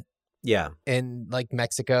Dead. Yeah. In like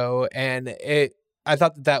Mexico, and I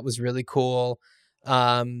thought that was really cool.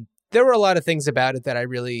 There were a lot of things about it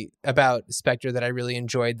about Spectre that I really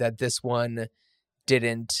enjoyed that this one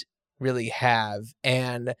didn't really have.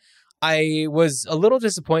 And I was a little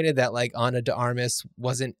disappointed that like Ana de Armas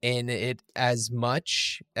wasn't in it as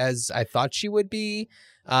much as I thought she would be,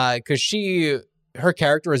 because her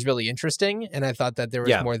character was really interesting, and I thought that there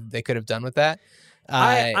was more that they could have done with that.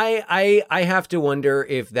 I have to wonder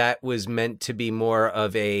if that was meant to be more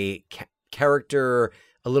of a character,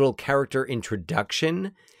 a little character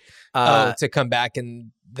introduction. To come back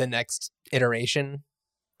in the next iteration.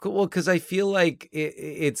 Well, because I feel like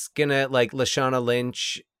it's gonna, like, Lashana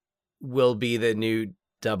Lynch will be the new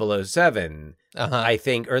 007. I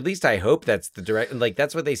think, or at least I hope that's the direct. Like,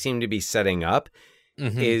 that's what they seem to be setting up.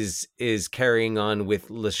 Is carrying on with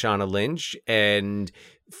Lashana Lynch, and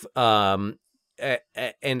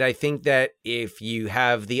I think that if you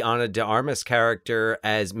have the Ana de Armas character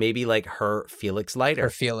as maybe like her Felix Leiter. Her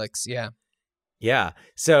Felix, yeah. Yeah.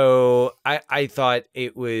 So I thought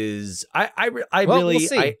it was,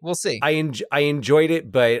 we'll see. I enjoyed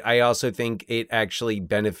it, but I also think it actually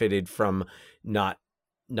benefited from not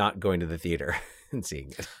going to the theater and seeing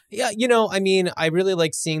it. Yeah. You know, I mean, I really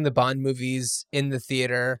like seeing the Bond movies in the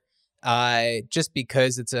theater, just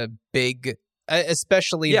because it's a big,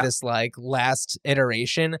 especially this like last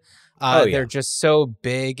iteration. They're just so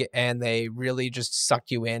big and they really just suck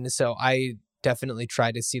you in. So I definitely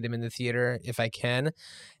try to see them in the theater if I can.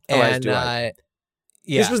 And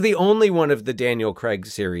this was the only one of the Daniel Craig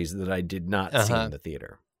series that I did not see in the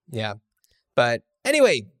theater. Yeah. But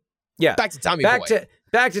anyway, back to Tommy Boy.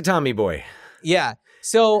 Back to Tommy Boy. Yeah.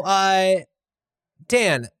 So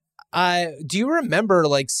Dan, do you remember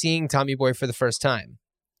like seeing Tommy Boy for the first time?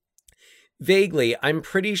 Vaguely. I'm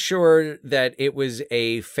pretty sure that it was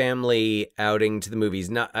a family outing to the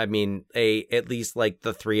movies. At least like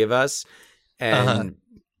the three of us. And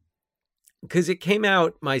because it came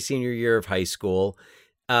out my senior year of high school,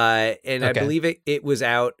 and I believe it was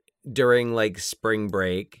out during like spring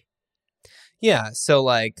break. Yeah. So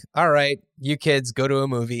like, all right, you kids go to a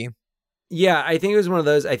movie. Yeah, I think it was one of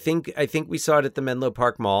those. I think we saw it at the Menlo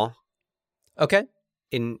Park Mall. Okay.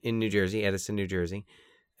 In New Jersey, Edison, New Jersey.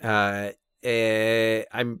 I'm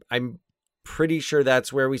pretty sure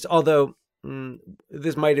that's where we saw. Although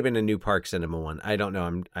this might have been a New Park Cinema one. I don't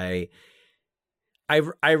know.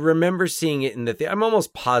 I remember seeing it in the theater. I'm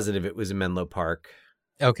almost positive it was in Menlo Park.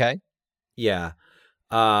 Okay. Yeah.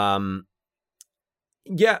 Yeah.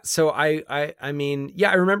 So I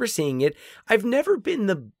remember seeing it. I've never been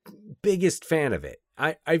the biggest fan of it.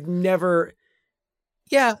 I've never.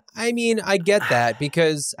 Yeah. I mean, I get that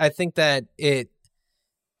because I think that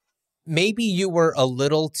maybe you were a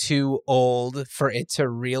little too old for it to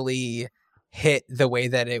really hit the way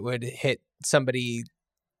that it would hit somebody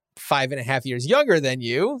 5.5 years younger than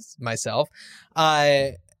you, myself.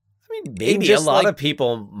 I mean, maybe a lot of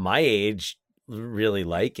people my age really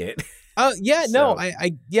like it. Yeah, so. No,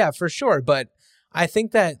 I yeah, for sure. But I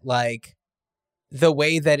think that like the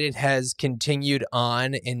way that it has continued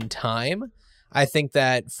on in time, I think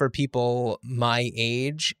that for people my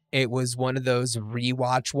age, it was one of those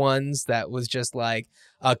rewatch ones that was just like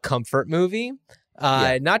a comfort movie.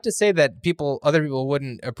 Not to say that other people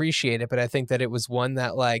wouldn't appreciate it, but I think that it was one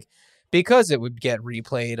that like, because it would get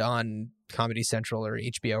replayed on Comedy Central or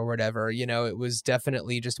HBO or whatever, you know, it was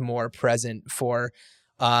definitely just more present for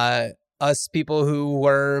us people who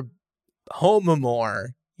were home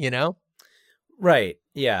more, you know? Right.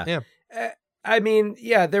 Yeah. Yeah. I mean,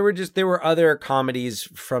 yeah, there were other comedies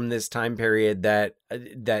from this time period that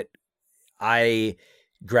I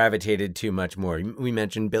gravitated to much more. We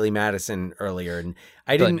mentioned Billy Madison earlier, and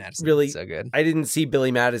I Billy didn't Madison, really, so good. I didn't see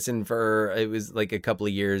Billy Madison for, it was like a couple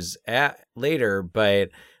of years later, but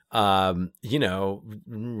you know,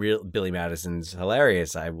 Billy Madison's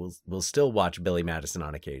hilarious. I will still watch Billy Madison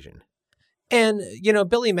on occasion. And, you know,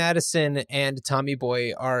 Billy Madison and Tommy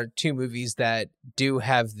Boy are two movies that do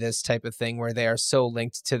have this type of thing where they are so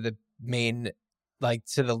linked to the main, like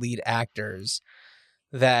to the lead actors,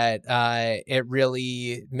 that it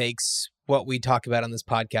really makes what we talk about on this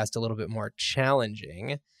podcast a little bit more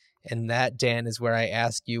challenging. And that, Dan, is where I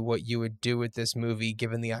ask you what you would do with this movie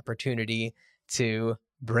given the opportunity to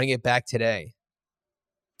bring it back today.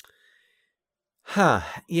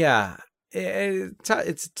 Yeah.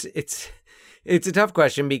 It's a tough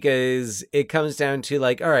question because it comes down to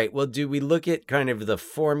like, all right, well, do we look at kind of the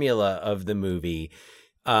formula of the movie?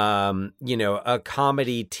 You know, a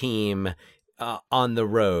comedy team on the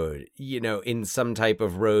road, you know, in some type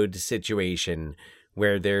of road situation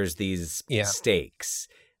where there's these stakes.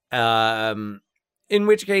 In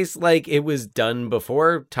which case, like, it was done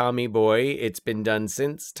before Tommy Boy. It's been done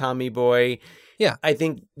since Tommy Boy. Yeah. I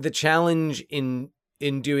think the challenge in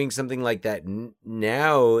doing something like that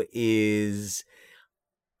now is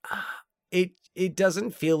it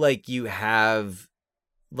doesn't feel like you have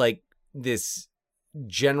like this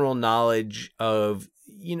general knowledge of,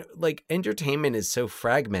 you know, like entertainment is so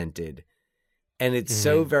fragmented and it's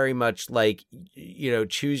so very much like, you know,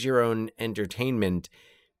 choose your own entertainment,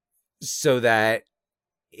 so that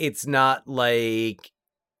it's not like,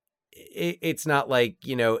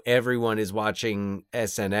 you know, everyone is watching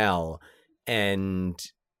SNL. And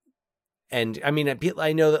I mean,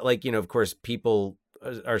 I know that, like, you know, of course, people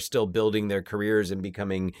are still building their careers and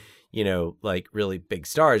becoming, you know, like really big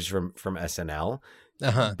stars from SNL.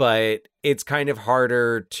 But it's kind of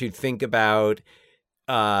harder to think about,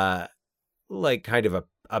 like, kind of a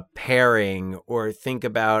pairing, or think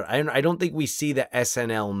about. I don't think we see the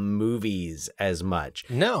SNL movies as much.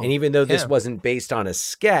 No, and even though this wasn't based on a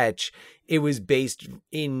sketch, it was based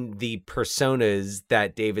in the personas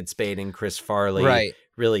that David Spade and Chris Farley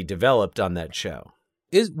really developed on that show.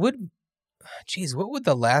 What would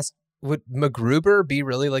would MacGruber be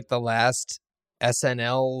really like the last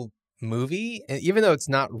SNL movie? Even though it's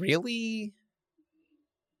not really.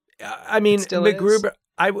 I mean, MacGruber.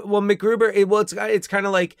 MacGruber. It's kind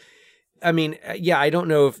of like. I mean, yeah, I don't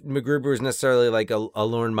know if MacGruber is necessarily like a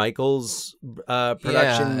Lorne Michaels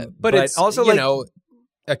production, but it's also, you know,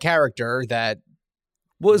 a character that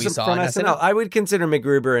was from SNL. I would consider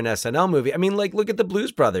MacGruber an SNL movie. I mean, like, look at the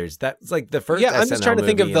Blues Brothers. That's like the first. Yeah, I'm just trying to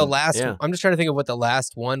think of the last. Yeah. I'm just trying to think of what the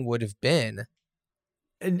last one would have been.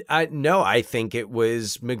 And I think it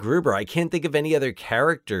was MacGruber. I can't think of any other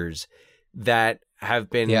characters that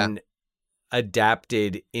have been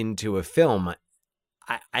adapted into a film.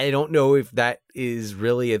 I don't know if that is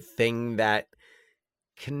really a thing that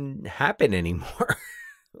can happen anymore.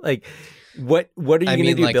 Like, what are you going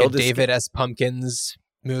to do? Like build a David S. Pumpkins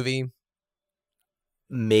movie?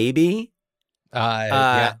 Maybe.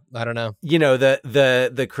 Yeah, I don't know. You know,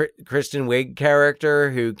 the Kristen Wiig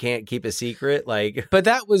character who can't keep a secret, like. But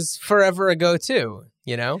that was forever ago too.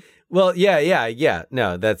 You know. Well, yeah.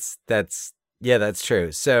 No, that's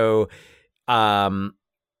true. So, yeah,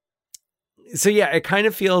 it kind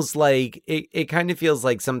of feels like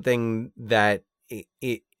something that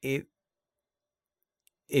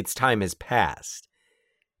its time has passed.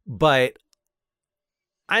 But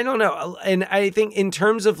I don't know. And I think in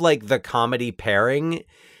terms of like the comedy pairing,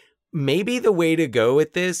 maybe the way to go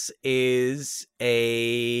with this is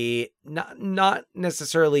not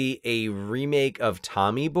necessarily a remake of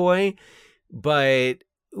Tommy Boy, but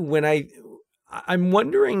I'm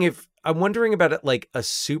wondering about it like a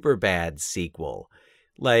Superbad sequel,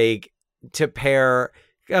 like to pair.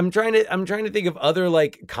 I'm trying to think of other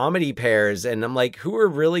like comedy pairs, and I'm like, who are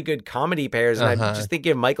really good comedy pairs? And I'm just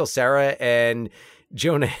thinking of Michael Cera and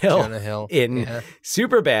Jonah Hill in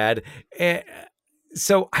Superbad.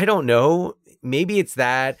 So I don't know. Maybe it's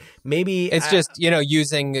that. Maybe it's just, you know,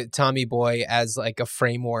 using Tommy Boy as like a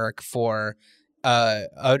framework for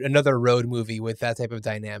another road movie with that type of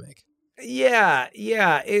dynamic. Yeah.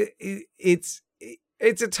 It's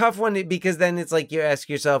a tough one because then it's like you ask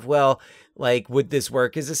yourself, well, like, would this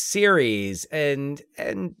work as a series? And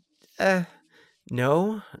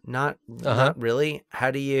no, not really.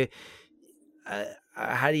 How do you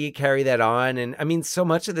carry that on? And I mean, so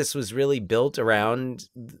much of this was really built around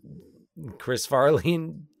Chris Farley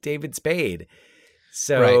and David Spade.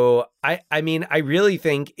 So I mean, I really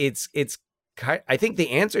think it's I think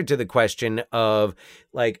the answer to the question of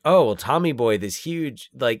like, oh, well, Tommy Boy, this huge,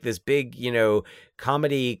 like this big,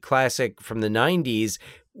 comedy classic from the 90s,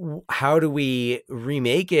 how do we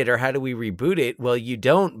remake it or how do we reboot it? Well, you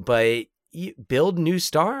don't, but you build new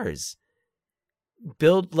stars.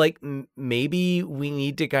 Build like maybe we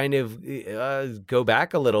need to kind of go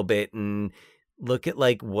back a little bit and look at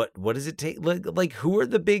like what does it take, like who are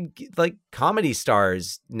the big like comedy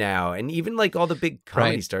stars now, and even like all the big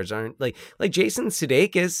comedy stars aren't like Jason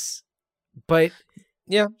Sudeikis, but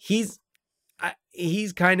yeah, he's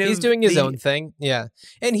kind of doing his own thing,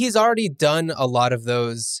 and he's already done a lot of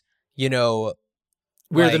those,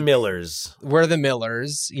 We're the Millers. Yeah. We're the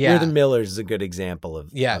Millers is a good example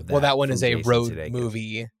of that one is a Jason road Sudeikis.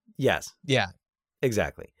 movie. Yes. Yeah.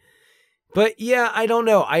 Exactly. But yeah, I don't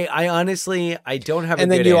know. I honestly don't have a good answer.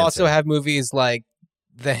 And then you also have movies like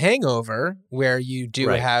The Hangover, where you do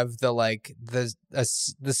have the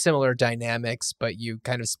similar dynamics, but you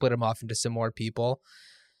kind of split them off into some more people.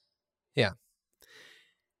 Yeah.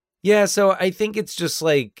 Yeah, so I think it's just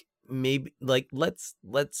like maybe like let's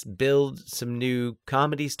build some new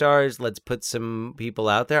comedy stars. Let's put some people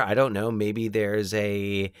out there. I don't know. Maybe there's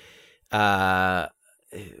a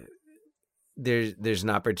there's an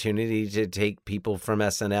opportunity to take people from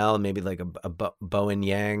SNL, maybe like a Bowen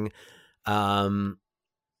Yang, and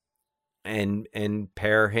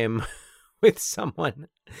pair him with someone.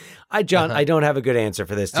 I don't have a good answer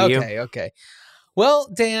for this. Do you? Okay. Well,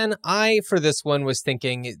 Dan, for this one was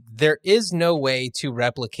thinking there is no way to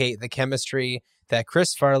replicate the chemistry that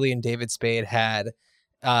Chris Farley and David Spade had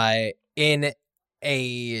in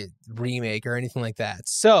a remake or anything like that.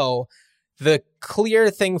 So the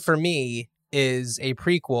clear thing for me is a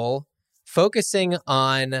prequel focusing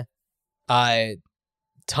on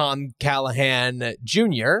Tom Callahan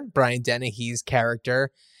Jr., Brian Dennehy's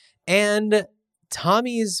character, and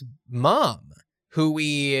Tommy's mom, who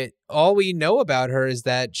all we know about her is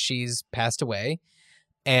that she's passed away.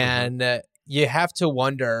 And you have to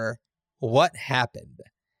wonder what happened,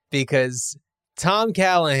 because Tom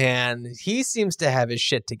Callahan, he seems to have his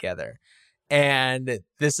shit together, and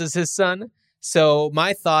this is his son. So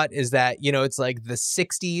my thought is that, it's like the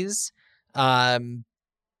 60s.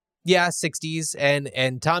 60s.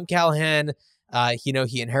 And Tom Callahan,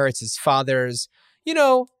 he inherits his father's,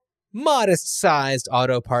 modest-sized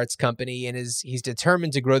auto parts company, and he's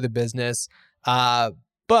determined to grow the business.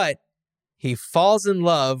 But he falls in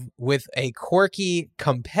love with a quirky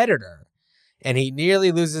competitor, and he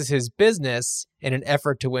nearly loses his business in an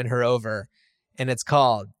effort to win her over. And it's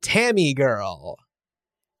called Tammy Girl.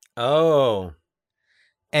 Oh.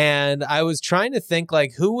 And I was trying to think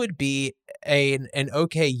like who would be an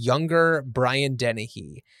okay younger Brian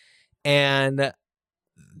Dennehy. And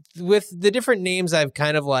with the different names I've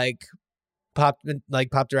kind of popped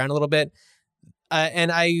around a little bit.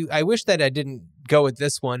 And I wish that I didn't go with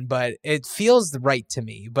this one, but it feels right to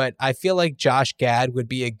me. But I feel like Josh Gad would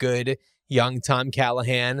be a good young Tom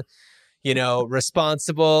Callahan,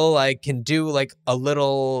 responsible, can do a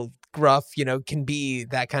little gruff, can be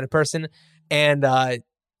that kind of person. And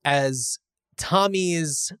as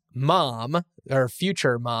Tommy's mom, or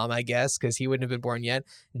future mom, I guess, because he wouldn't have been born yet,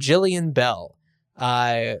 Jillian Bell,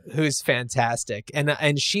 who's fantastic.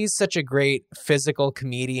 And she's such a great physical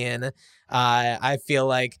comedian. I feel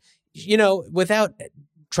like, without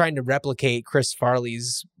trying to replicate Chris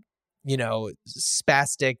Farley's,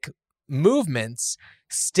 spastic movements,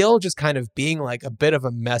 still just kind of being a bit of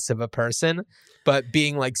a mess of a person, but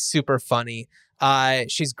being super funny.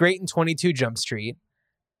 She's great in 22 Jump Street.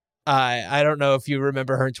 I don't know if you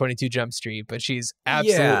remember her in 22 Jump Street, but she's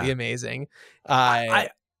absolutely amazing. I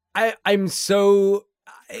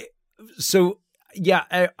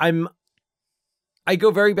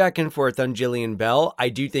go very back and forth on Jillian Bell. I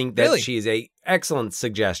do think that she is a excellent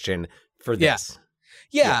suggestion for this.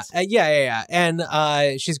 Yeah. And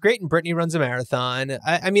she's great in Brittany Runs a Marathon.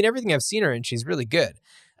 I mean, everything I've seen her in, she's really good.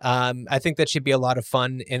 I think that she'd be a lot of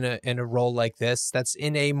fun in a role like this. That's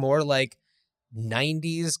in a more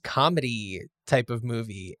 90s comedy type of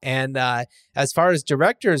movie. And as far as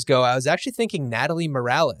directors go, I was actually thinking Natalie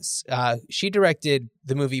Morales. She directed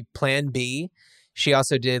the movie Plan B. She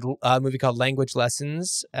also did a movie called Language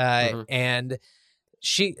Lessons. And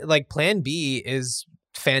she Plan B is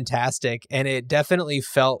fantastic. And it definitely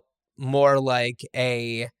felt more like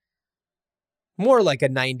a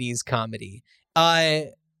 90s comedy.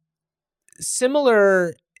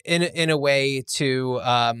 Similar in a way to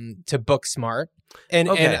Booksmart, and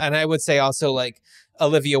I would say also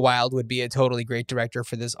Olivia Wilde would be a totally great director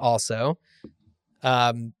for this also,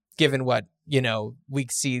 given what we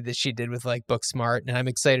see that she did with Booksmart, and I'm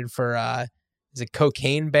excited for is it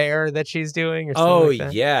Cocaine Bear that she's doing or something like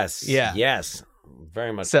that? Yes. Yeah. Yes.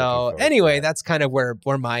 Very much. So anyway, that's kind of where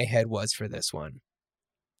my head was for this one.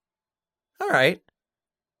 All right.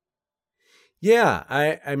 Yeah,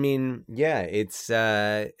 I mean, yeah, it's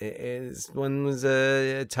one was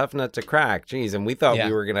a tough nut to crack. Jeez, and we thought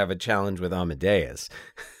we were gonna have a challenge with Amadeus.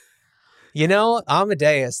 You know,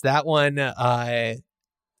 Amadeus, that one,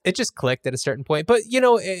 it just clicked at a certain point. But you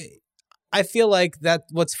know, I feel like that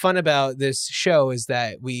what's fun about this show is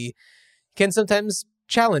that we can sometimes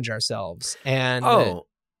challenge ourselves, and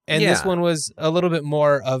this one was a little bit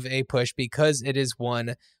more of a push because it is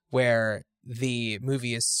one where the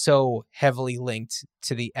movie is so heavily linked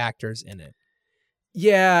to the actors in it.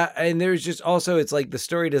 Yeah, and there's just also, it's like the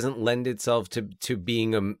story doesn't lend itself to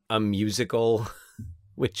being a musical,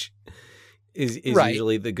 which is right.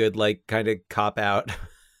 Usually the good, like, kind of cop out.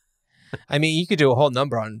 I mean, you could do a whole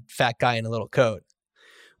number on Fat Guy in a Little Coat.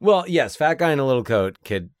 Well, yes, Fat Guy in a Little Coat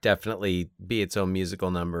could definitely be its own musical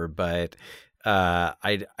number, but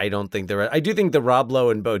I don't think I do think the Rob Lowe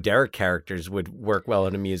and Bo Derek characters would work well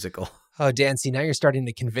in a musical. Oh, Dan, see, now you're starting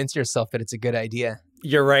to convince yourself that it's a good idea.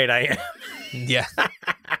 You're right, I am. Yeah.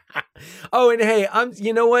 Oh, and hey,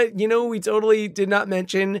 you know what? You know, we totally did not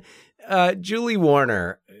mention Julie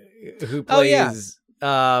Warner, who plays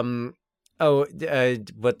what's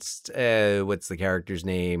the character's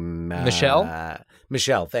name? Michelle?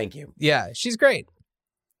 Michelle, thank you. Yeah, she's great.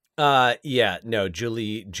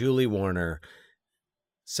 Julie Warner.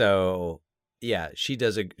 So, yeah,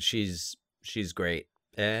 she's great.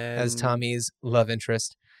 As Tommy's love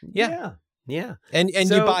interest. Yeah. And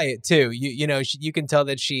so, you buy it too. You know, you can tell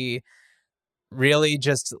that she really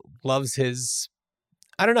just loves his,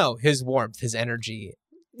 I don't know, his warmth, his energy.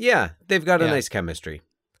 Yeah, they've got a nice chemistry.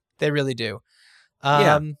 They really do.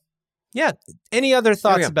 Yeah. Any other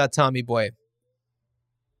thoughts about Tommy Boy?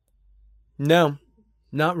 No,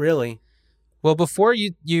 not really. Well, before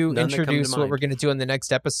you introduce what we're going to do in the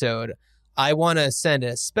next episode, I want to send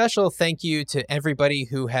a special thank you to everybody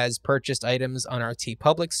who has purchased items on our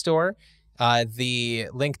TeePublic store. The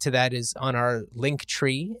link to that is on our link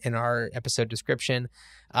tree in our episode description.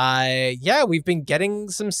 We've been getting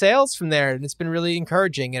some sales from there, and it's been really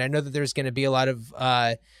encouraging. And I know that there's going to be a lot of,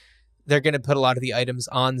 they're going to put a lot of the items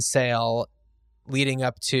on sale leading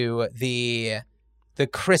up to the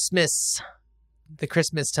Christmas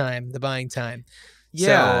time, the buying time.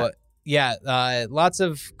 Yeah. So, lots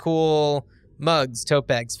of cool mugs, tote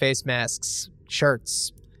bags, face masks,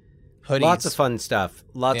 shirts, hoodies. Lots of fun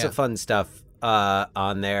stuff.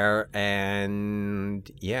 On there. And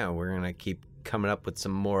we're going to keep coming up with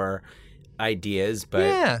some more ideas.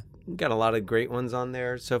 But we've got a lot of great ones on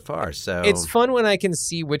there so far. So it's fun when I can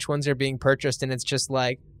see which ones are being purchased. And it's just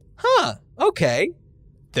like, okay.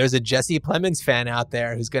 There's a Jesse Plemons fan out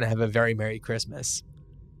there who's going to have a very Merry Christmas.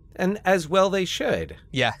 And as well they should.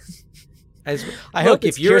 Yeah. I hope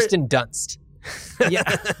it's Kirsten Dunst. Yeah.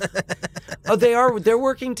 Oh, they're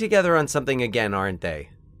working together on something again, aren't they?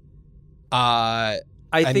 I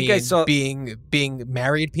saw being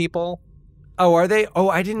married people. Oh, are they? Oh,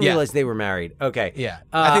 I didn't realize they were married. Okay. Yeah.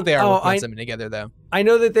 I think they are working on something together though. I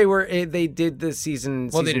know that they did the season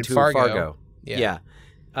 2 of Fargo. Yeah.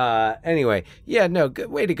 Anyway, good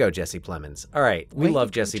way to go, Jesse Plemons. All right. We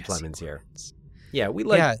love Jesse Plemons here. Yeah, we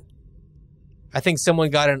like. Yeah. I think someone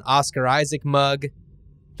got an Oscar Isaac mug.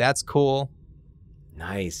 That's cool.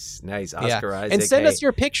 Nice. Oscar Isaac. And send us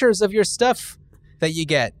your pictures of your stuff that you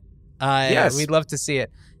get. Yes. We'd love to see it.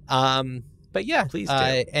 But yeah, please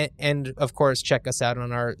do. And of course, check us out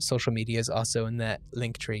on our social medias also in that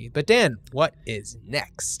link tree. But Dan, what is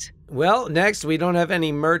next? Well, next, we don't have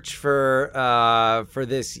any merch for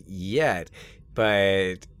this yet,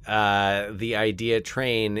 but the idea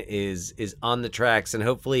train is on the tracks, and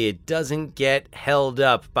hopefully it doesn't get held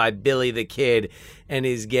up by Billy the Kid and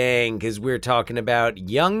his gang, because we're talking about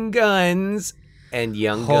Young Guns and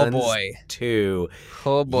Young Guns 2.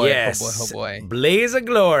 Oh boy, yes. Oh boy. Blaze of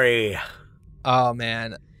Glory. Oh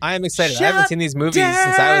man, I am excited. I haven't seen these movies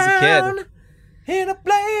since I was a kid. In a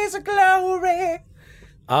blaze of glory.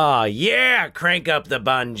 Oh, yeah. Crank up the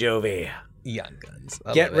Bon Jovi. Young Guns.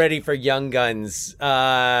 Get ready for Young Guns.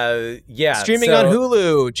 Streaming on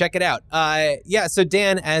Hulu. Check it out. So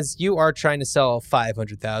Dan, as you are trying to sell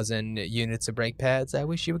 500,000 units of brake pads, I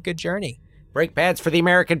wish you a good journey. Brake pads for the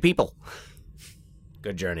American people.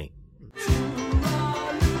 Good journey.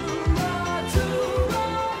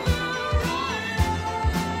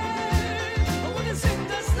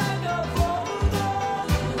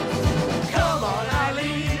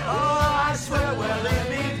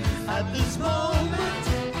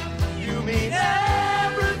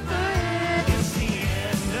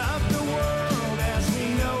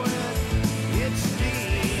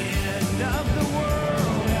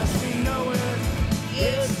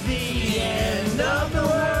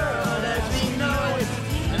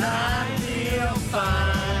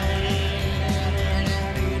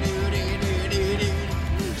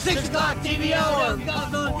 o'clock TVO.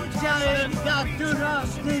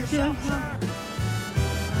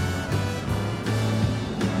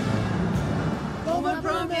 Como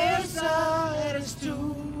promesa eres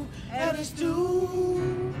tú.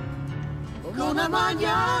 Con la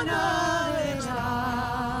mañana